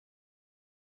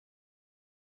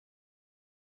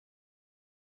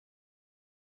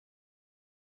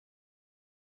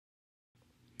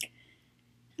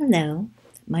Hello,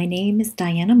 my name is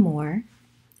Diana Moore,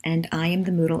 and I am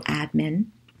the Moodle admin.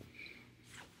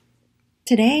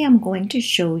 Today I'm going to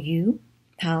show you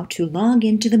how to log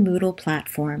into the Moodle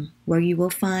platform, where you will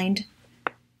find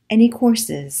any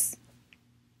courses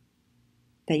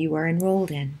that you are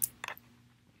enrolled in.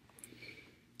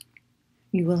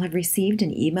 You will have received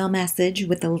an email message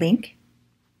with a link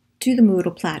to the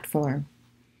Moodle platform.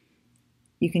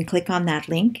 You can click on that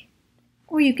link,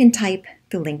 or you can type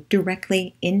the link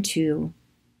directly into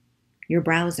your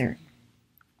browser.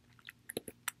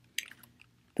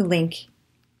 The link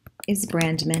is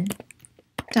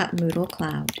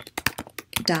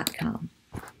brandman.moodlecloud.com.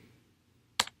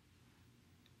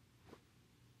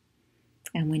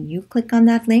 And when you click on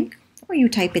that link, or you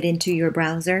type it into your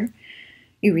browser,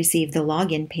 you receive the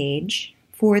login page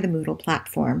for the Moodle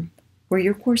platform, where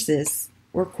your courses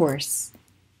or course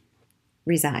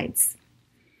resides.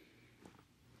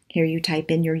 Here you type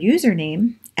in your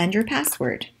username and your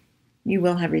password. You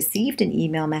will have received an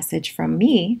email message from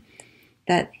me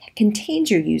that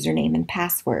contains your username and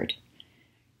password.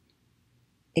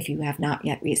 If you have not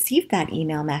yet received that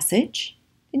email message,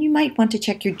 then you might want to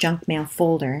check your junk mail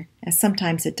folder, as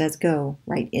sometimes it does go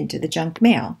right into the junk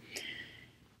mail.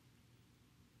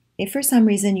 If for some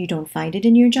reason you don't find it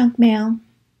in your junk mail,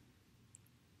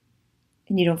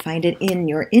 and you don't find it in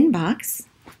your inbox,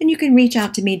 then you can reach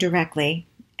out to me directly,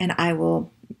 and I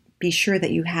will be sure that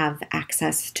you have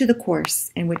access to the course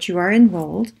in which you are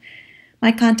enrolled.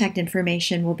 My contact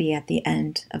information will be at the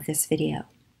end of this video.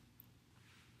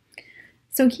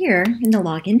 So here in the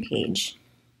login page,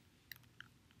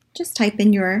 just type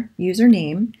in your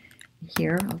username.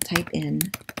 Here I'll type in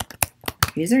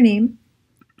username,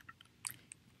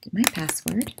 my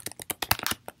password.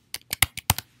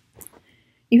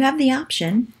 You have the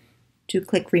option to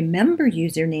click Remember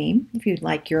Username if you'd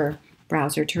like your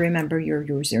browser to remember your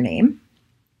username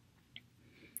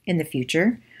in the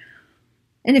future.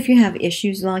 And if you have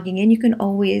issues logging in, you can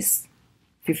always,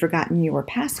 if you've forgotten your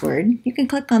password, you can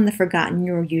click on the Forgotten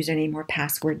Your Username or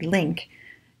Password link,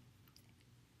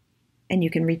 and you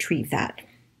can retrieve that.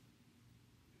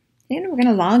 And we're going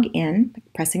to log in by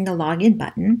pressing the Login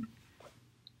button.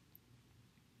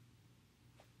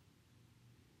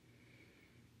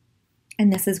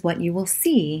 And this is what you will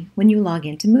see when you log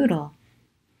into Moodle.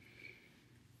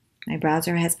 My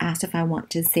browser has asked if I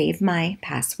want to save my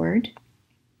password.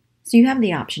 So you have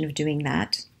the option of doing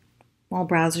that. All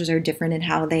browsers are different in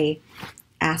how they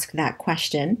ask that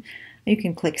question. You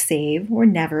can click Save or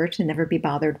Never to never be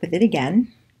bothered with it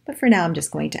again. But for now, I'm just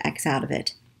going to X out of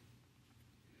it.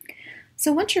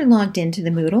 So once you're logged into the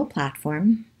Moodle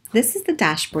platform, this is the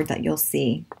dashboard that you'll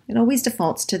see. It always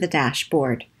defaults to the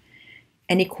dashboard.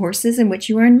 Any courses in which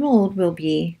you are enrolled will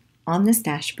be on this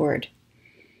dashboard.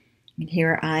 And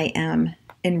here I am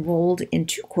enrolled in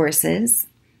 2 courses.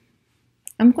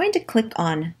 I'm going to click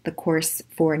on the course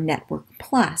for Network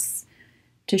Plus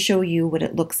to show you what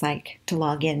it looks like to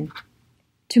log in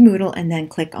to Moodle and then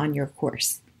click on your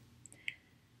course.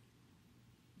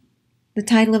 The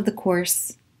title of the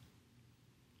course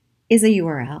is a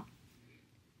URL.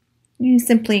 You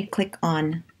simply click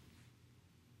on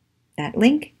that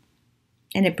link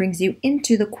and it brings you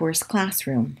into the course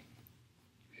classroom.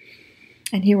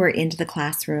 And here we're into the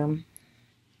classroom.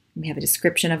 We have a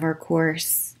description of our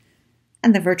course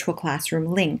and the virtual classroom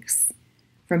links.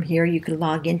 From here you can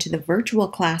log into the virtual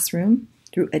classroom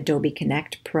through Adobe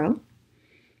Connect Pro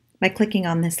by clicking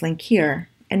on this link here,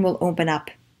 and we'll open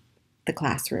up the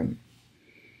classroom.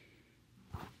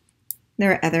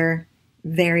 There are other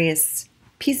various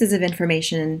pieces of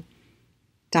information,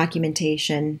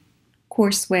 documentation,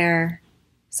 courseware,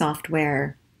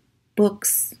 software,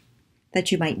 books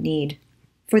that you might need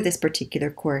for this particular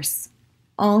course,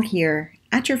 all here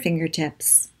at your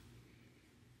fingertips.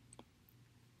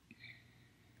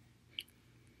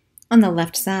 On the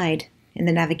left side, in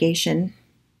the navigation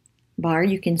bar,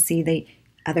 you can see the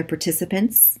other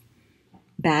participants,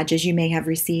 badges you may have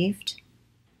received,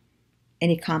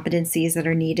 any competencies that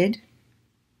are needed,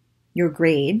 your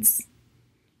grades.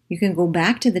 You can go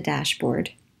back to the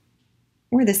dashboard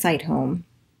or the site home,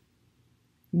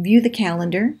 view the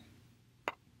calendar,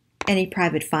 any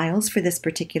private files for this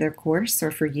particular course or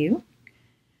for you,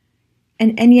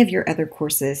 and any of your other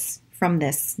courses from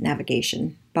this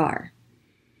navigation bar.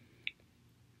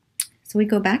 So we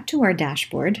go back to our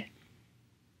dashboard,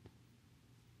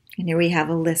 and here we have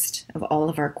a list of all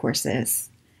of our courses.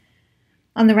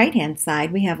 On the right-hand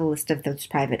side, we have a list of those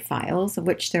private files, of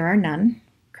which there are none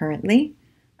currently,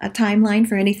 a timeline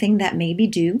for anything that may be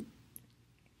due,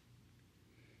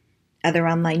 other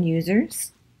online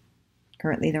users.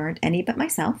 Currently there aren't any but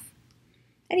myself.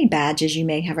 Any badges you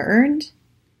may have earned,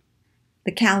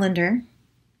 the calendar,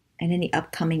 and any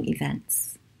upcoming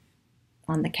events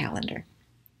on the calendar.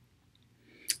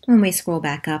 When we scroll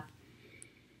back up,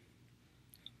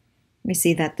 we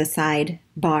see that the side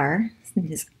bar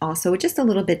is also just a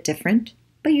little bit different,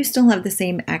 but you still have the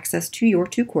same access to your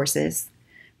 2 courses,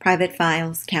 private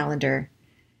files, calendar.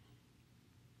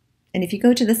 And if you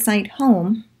go to the site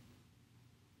home,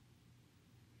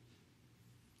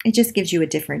 it just gives you a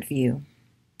different view.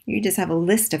 You just have a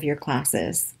list of your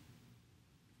classes,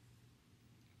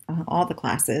 all the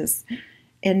classes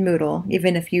in Moodle,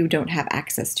 even if you don't have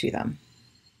access to them.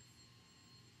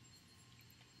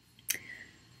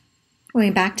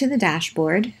 Going back to the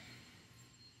dashboard,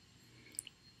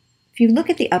 if you look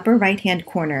at the upper right-hand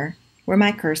corner where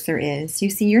my cursor is, you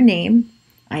see your name.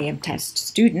 I am test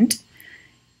student.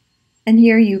 And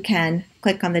here you can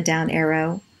click on the down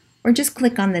arrow or just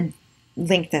click on the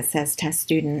link that says test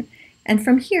student. And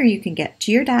from here you can get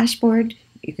to your dashboard.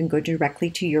 You can go directly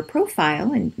to your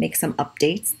profile and make some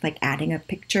updates, like adding a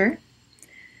picture.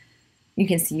 You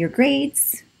can see your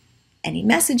grades, any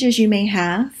messages you may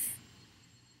have,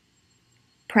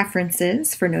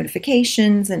 preferences for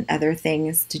notifications and other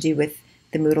things to do with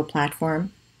the Moodle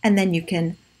platform, and then you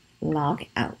can log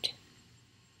out.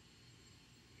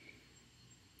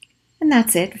 And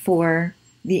that's it for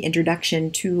the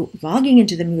introduction to logging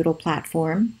into the Moodle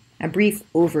platform, a brief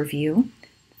overview.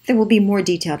 There will be more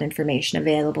detailed information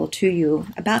available to you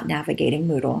about navigating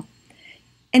Moodle.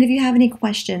 And if you have any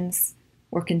questions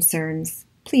or concerns,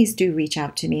 please do reach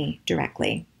out to me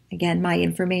directly. Again, my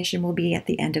information will be at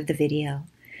the end of the video.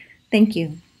 Thank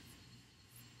you.